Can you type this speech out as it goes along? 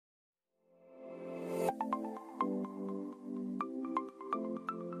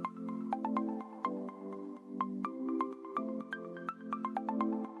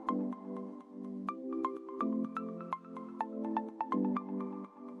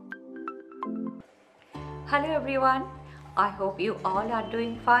Hello everyone, I hope you all are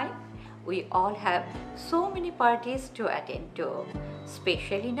doing fine. We all have so many parties to attend to,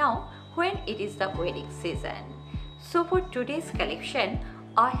 especially now when it is the wedding season. So for today's collection,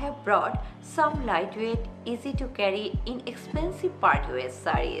 I have brought some lightweight, easy to carry, inexpensive party wear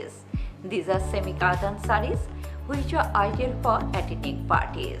sarees. These are semi-katan sarees which are ideal for attending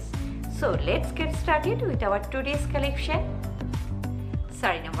parties. So let's get started with our today's collection.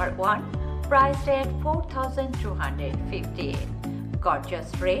 Saree number 1. Priced at 4,250.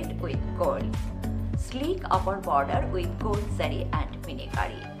 Gorgeous red with gold. Sleek upper border with gold zari and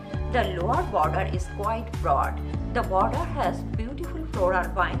minickari. The lower border is quite broad. The border has beautiful floral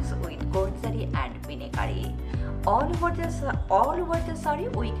vines with gold zari and minickari. All over the saree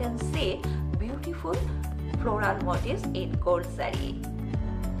we can see beautiful floral motifs in gold zari.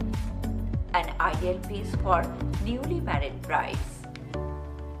 An ideal piece for newly married brides.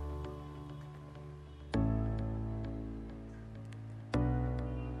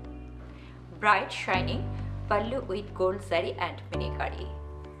 Bright shining pallu with gold zari and minickari.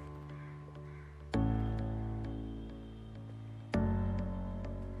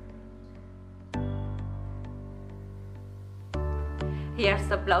 Here's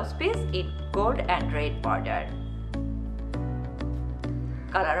the blouse piece in gold and red border.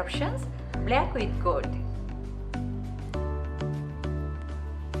 Color options: black with gold.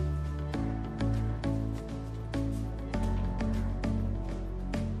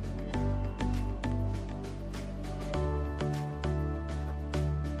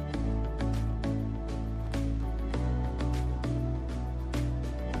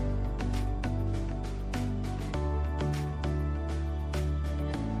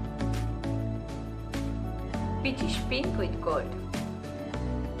 Peachish pink with gold.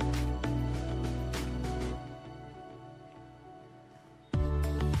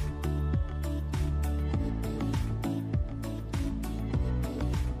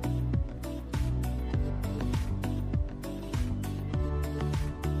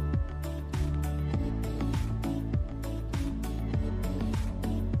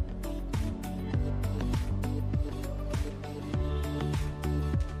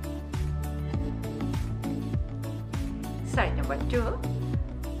 Saree number 2.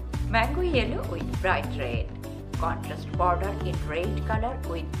 Mango yellow with bright red. Contrast border in red color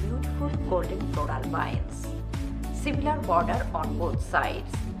with beautiful golden floral vines. Similar border on both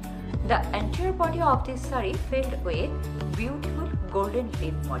sides. The entire body of this saree filled with beautiful golden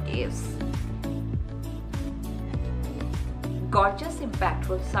leaf motifs. Gorgeous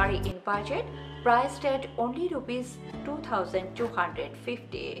impactful saree in budget, priced at only Rs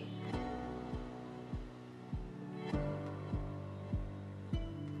 2,250.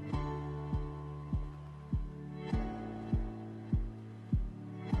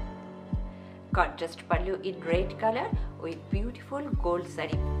 Contrast pallu in red color with beautiful gold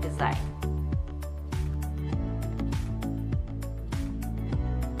zari design.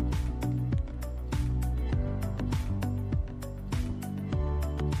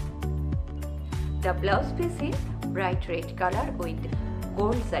 The blouse piece is bright red color with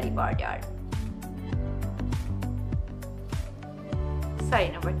gold zari border.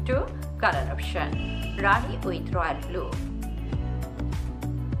 Saree number 2. Color option: Rani with royal blue.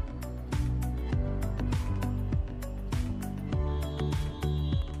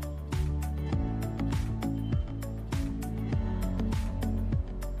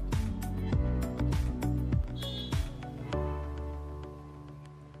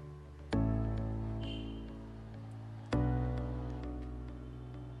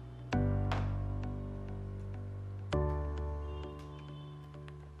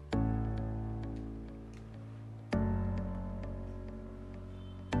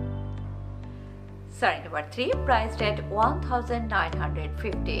 Saree number 3, priced at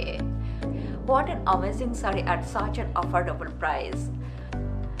 1,950. What an amazing saree at such an affordable price.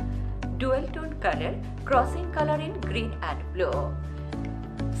 Dual tone color, crossing color in green and blue.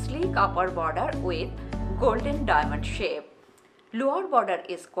 Sleek upper border with golden diamond shape. Lower border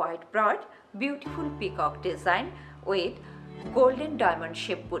is quite broad, beautiful peacock design with golden diamond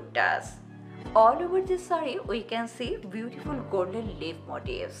shape buttas. All over this saree we can see beautiful golden leaf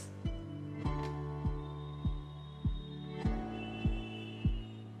motifs.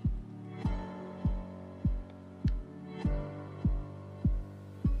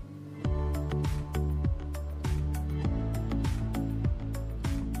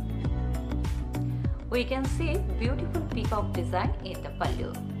 We can see beautiful peacock design in the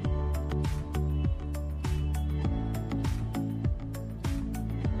pallu.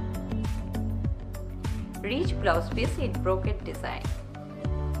 Rich blouse piece in brocade design.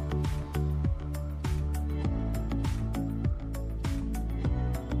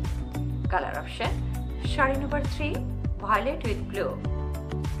 Color option, saree number 3, violet with blue.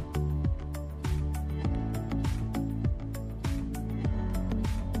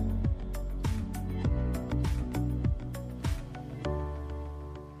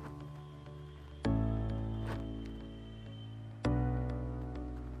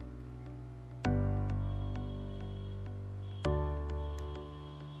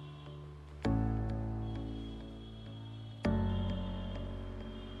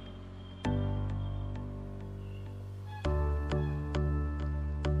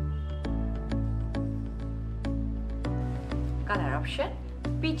 Color option,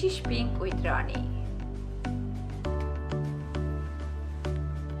 peachish pink with Rani.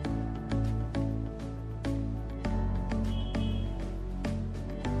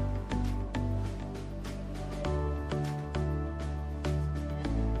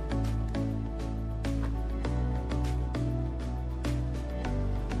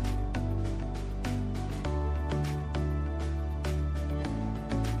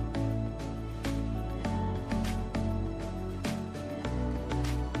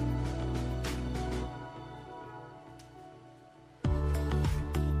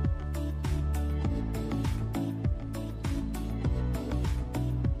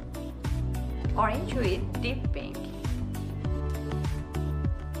 Orange with deep pink.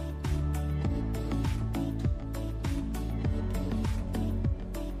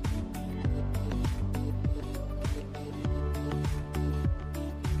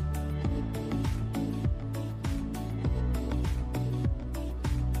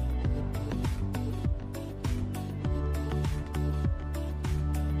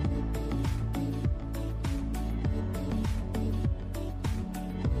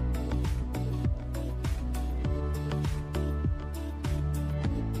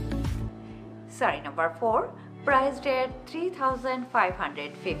 Saree number 4, priced at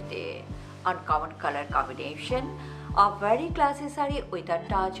 3,550. Uncommon color combination, a very classy saree with a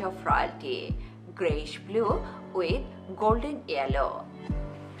touch of royalty. Grayish blue with golden yellow.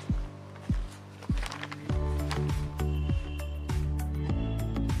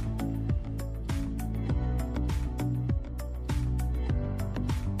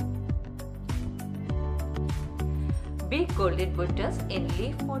 Big golden buttas in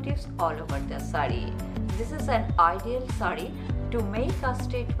leaf motifs all over the saree. This is an ideal saree to make a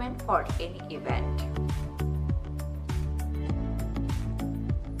statement for any event.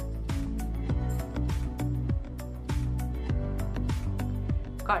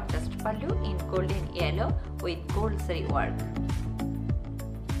 Contrast pallu in golden yellow with gold saree work.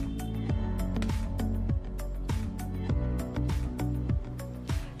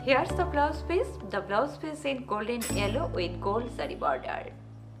 Here's the blouse piece. The blouse piece in golden yellow with gold saree border.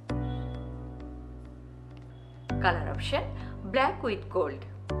 Color option, black with gold.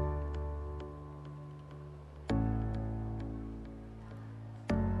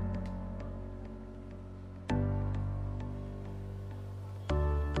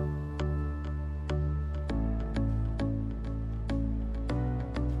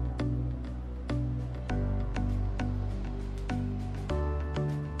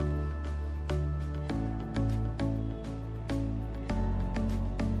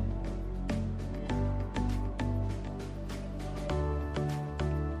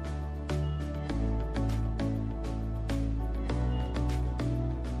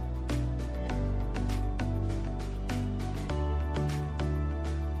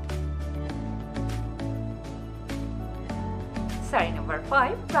 Saree number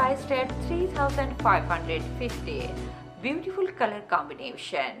 5, priced at 3,550. Beautiful color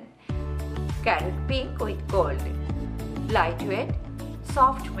combination. Carrot pink with gold. Lightweight,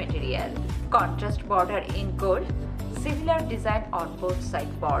 soft material. Contrast border in gold. Similar design on both side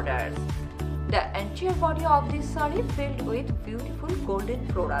borders. The entire body of this saree filled with beautiful golden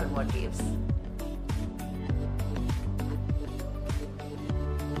floral motifs.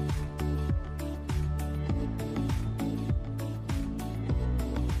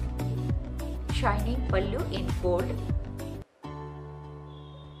 Shining pallu in gold.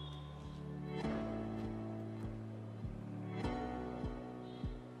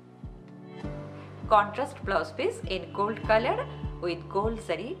 Contrast blouse piece in gold color with gold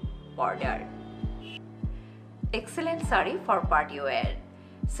saree border. Excellent saree for party wear.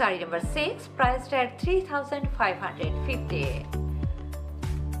 Saree number 6, priced at 3,550.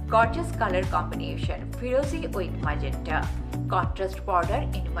 Gorgeous color combination, firozi with magenta. Contrast border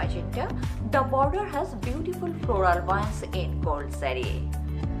in magenta. The border has beautiful floral vines in gold saree.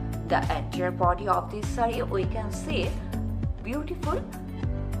 The entire body of this saree we can see beautiful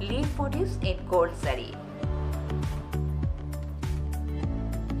leaf motifs in gold saree.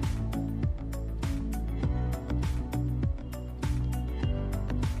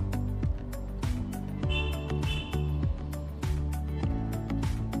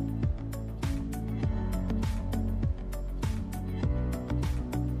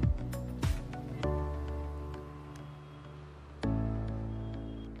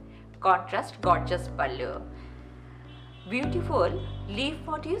 contrast gorgeous pallu. Beautiful leaf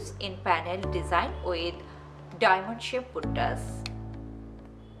motifs in panel design with diamond shaped buttas.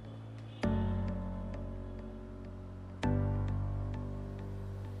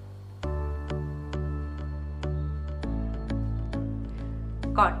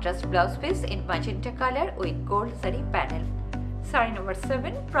 Contrast blouse piece in magenta color with gold saree panel. Saree number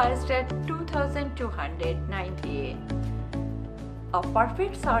 7, priced at 2,298. A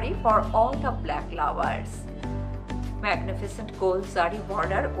perfect saree for all the black lovers. Magnificent gold saree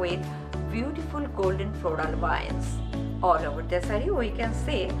border with beautiful golden floral vines. All over the saree we can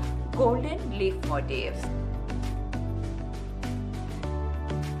see golden leaf motifs.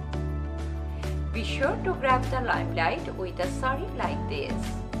 Be sure to grab the limelight with a saree like this.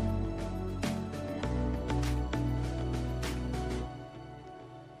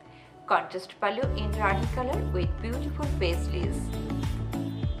 Contrast pallu in rani color with beautiful paisleys.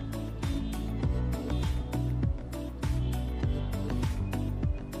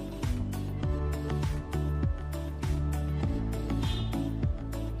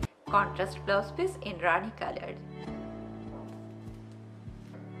 Contrast blouse piece in rani color.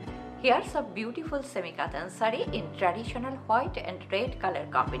 Here's a beautiful semi-katan saree in traditional white and red color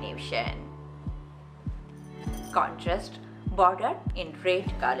combination. Contrast border in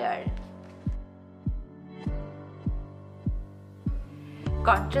red color.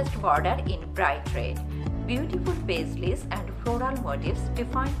 Contrast border in bright red. Beautiful paisleys and floral motifs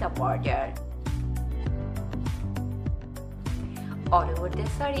define the border. All over the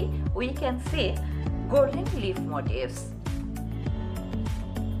saree we can see golden leaf motifs.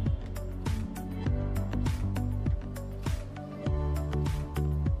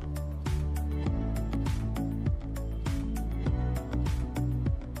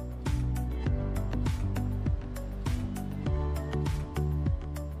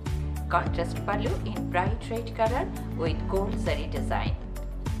 Contrast pallu in bright red color with gold saree design.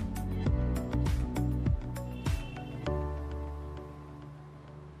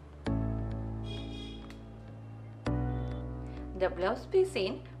 The blouse piece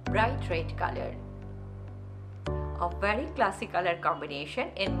in bright red color. A very classy color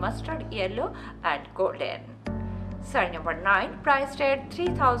combination in mustard yellow and golden. Saree number 9, priced at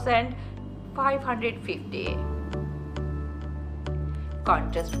 3,550.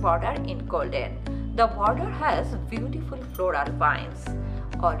 Contrast border in golden. The border has beautiful floral vines.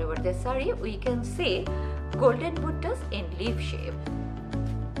 All over the saree we can see golden buttas in leaf shape.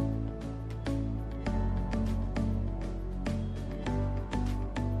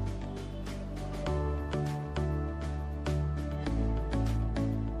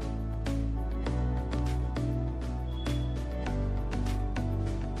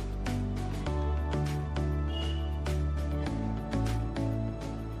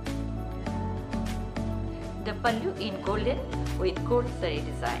 The pallu in golden with gold saree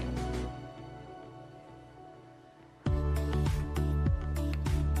design.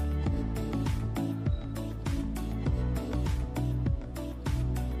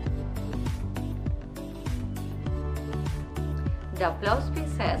 The blouse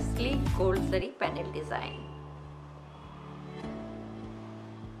piece has sleek gold saree panel design.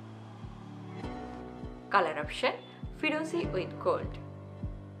 Color option Firozi with gold.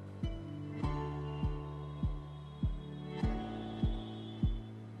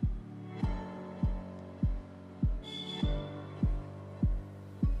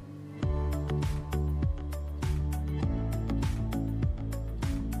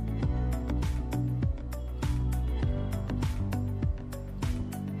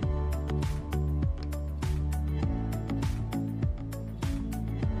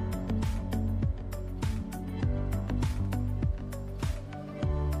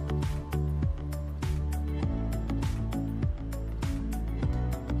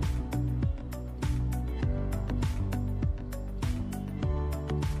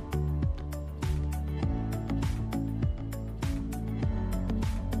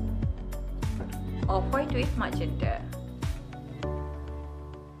 Off-white with magenta.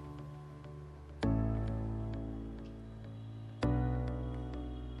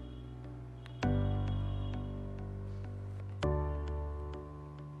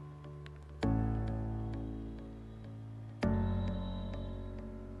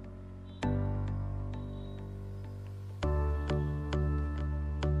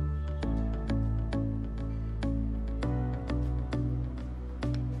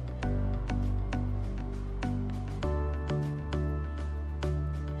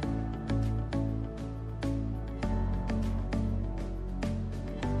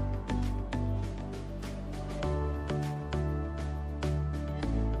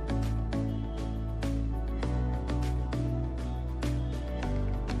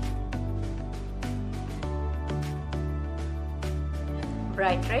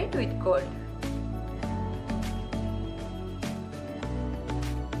 bright red with gold.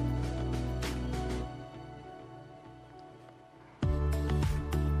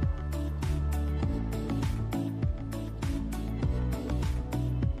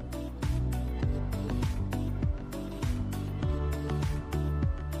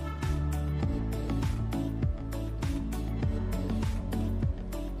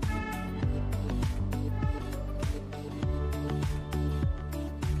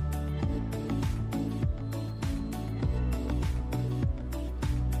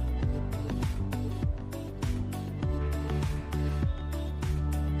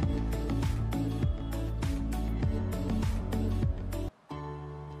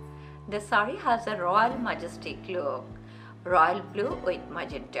 The saree has a royal majestic look, royal blue with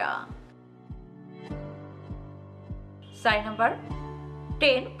magenta. Saree number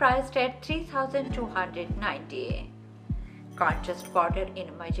 10, priced at 3,290. Contrast border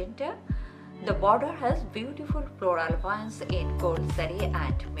in magenta. The border has beautiful floral vines in gold saree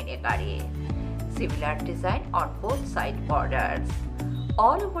and minigarri. Similar design on both side borders.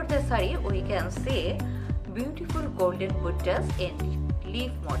 All over the saree we can see beautiful golden buttas in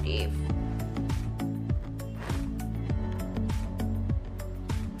leaf motif.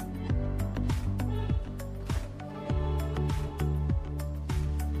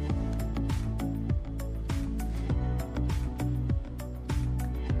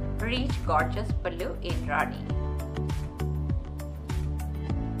 Rich gorgeous pallu in Rani.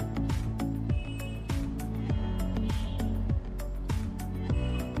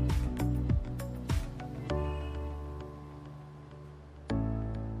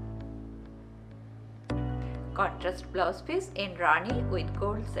 Contrast blouse piece in Rani with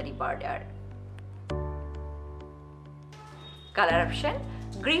gold zari border. Color option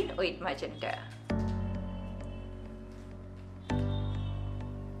green with magenta.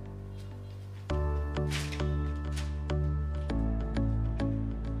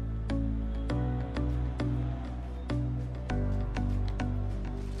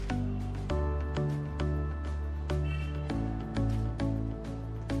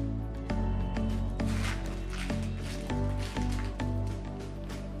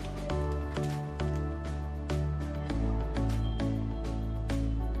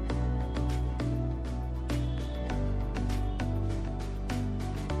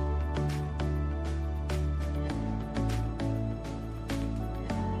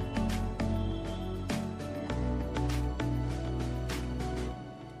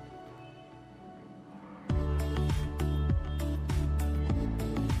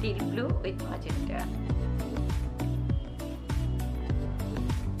 Teal blue with magenta.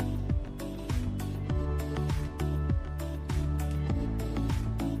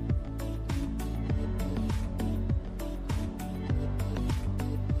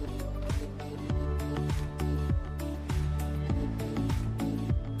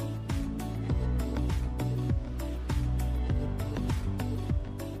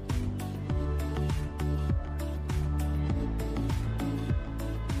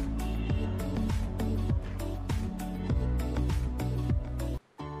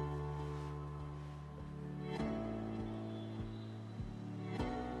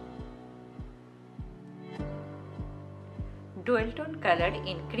 Dual tone colored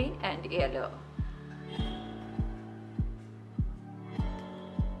in green and yellow.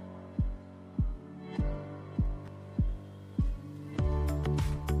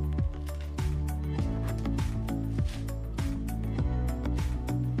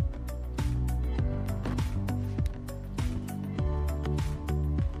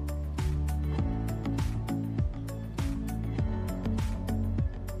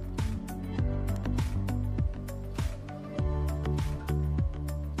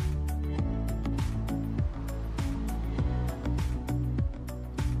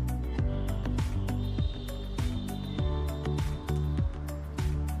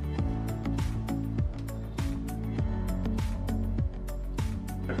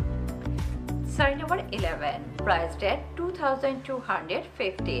 Saree number 11, priced at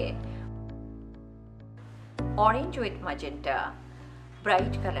 2,250. Orange with magenta.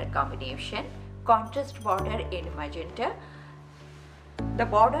 Bright color combination. Contrast border in magenta. The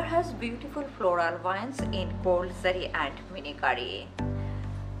border has beautiful floral vines in gold zari and minigarri.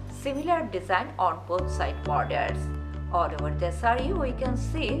 Similar design on both side borders. All over the saree we can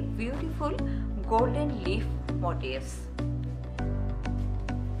see beautiful golden leaf motifs.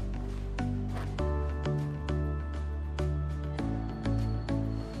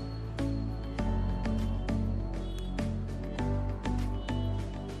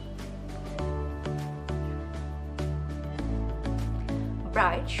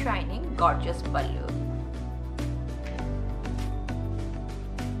 bright, shining, gorgeous pallu.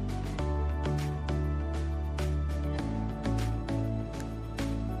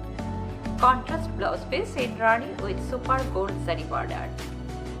 Contrast blouse piece in Rani with super gold zari border.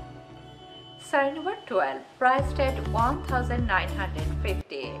 Saree number 12, priced at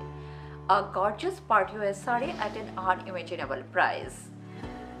 1950. A gorgeous party-wear saree at an unimaginable price.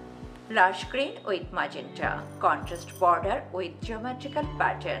 Lush green with magenta, contrast border with geometrical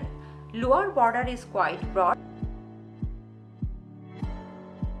pattern. Lower border is quite broad.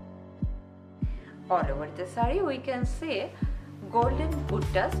 All over the saree we can see golden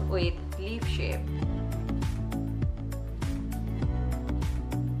buttas with leaf shape.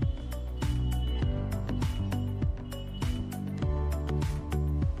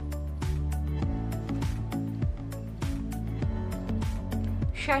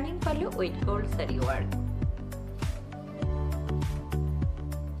 Shining pallu with gold zari work.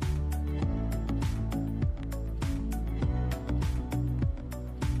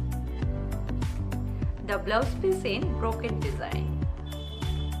 The blouse piece in broken design.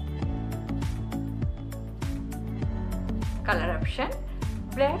 Color option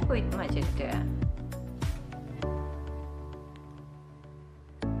black with magenta.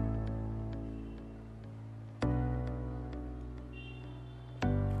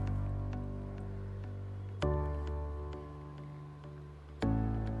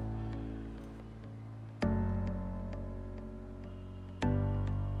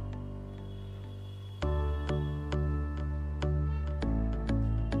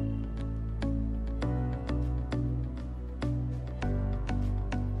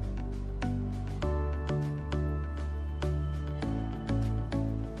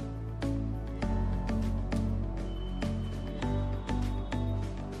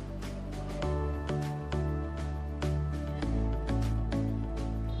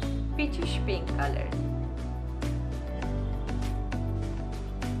 Peachish pink color.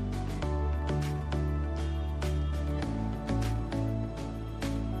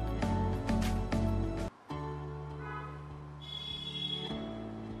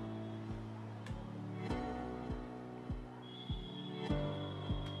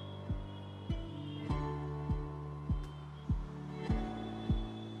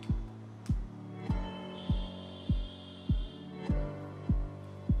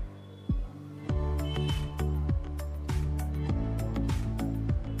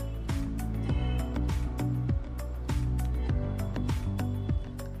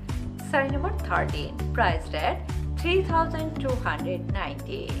 Saree number 13, priced at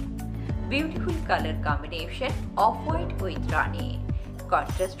 3290. Beautiful color combination of white with Rani.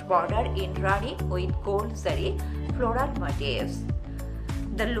 Contrast border in Rani with gold zari floral motifs.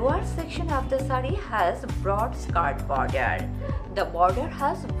 The lower section of the saree has broad skirt border. The border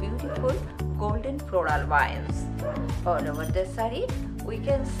has beautiful golden floral vines. All over the saree, we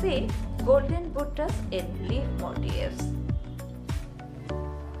can see golden buttas in leaf motifs.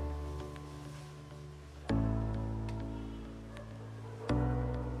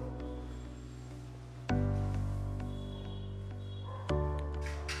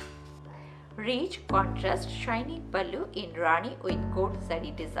 Rich contrast shiny pallu in Rani with gold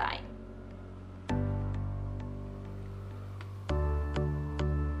zari design.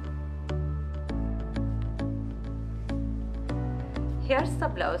 Here's the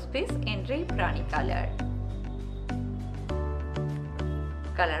blouse piece in deep Rani color.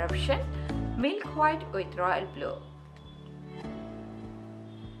 Color option milk white with royal blue.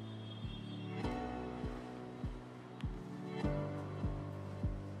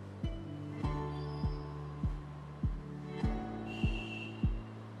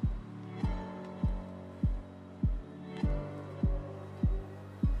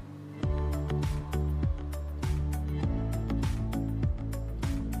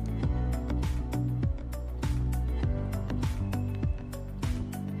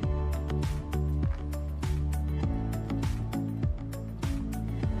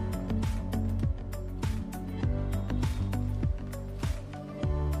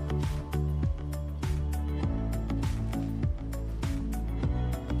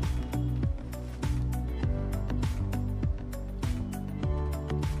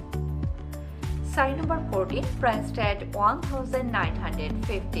 Saree number 14, priced at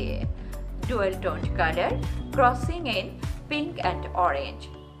 1950. Dual toned color, crossing in pink and orange.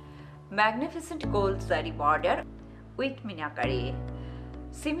 Magnificent gold zari border with minakari.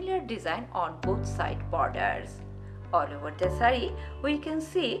 Similar design on both side borders. All over the saree, we can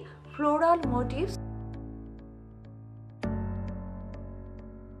see floral motifs.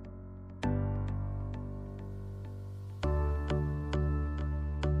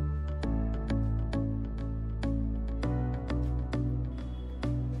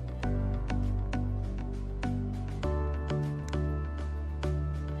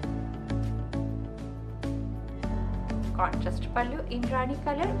 contrast pallu in Rani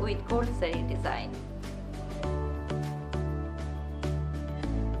color with gold saree design.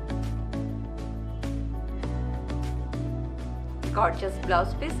 Gorgeous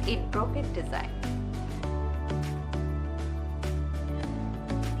blouse piece in brocade design.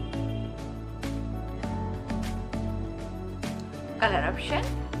 Color option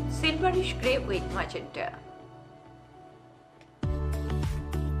silverish grey with magenta.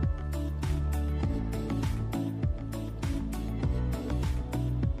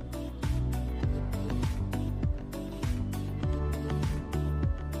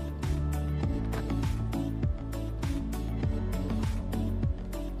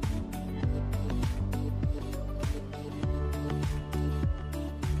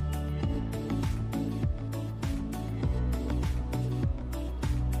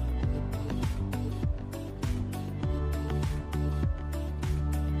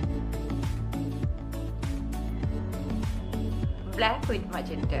 Black with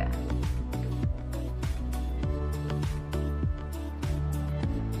magenta.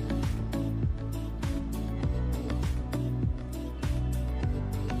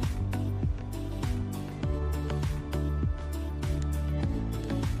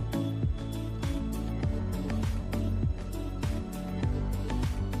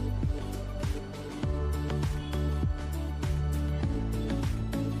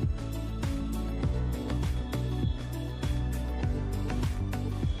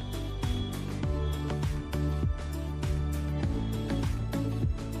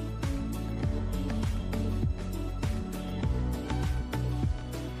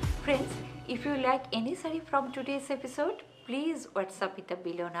 Friends, if you like any saree from today's episode, please WhatsApp with the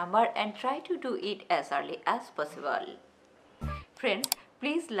below number and try to do it as early as possible. Friends,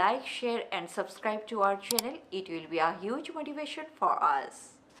 please like, share and subscribe to our channel. It will be a huge motivation for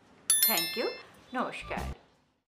us. Thank you. Namaskar.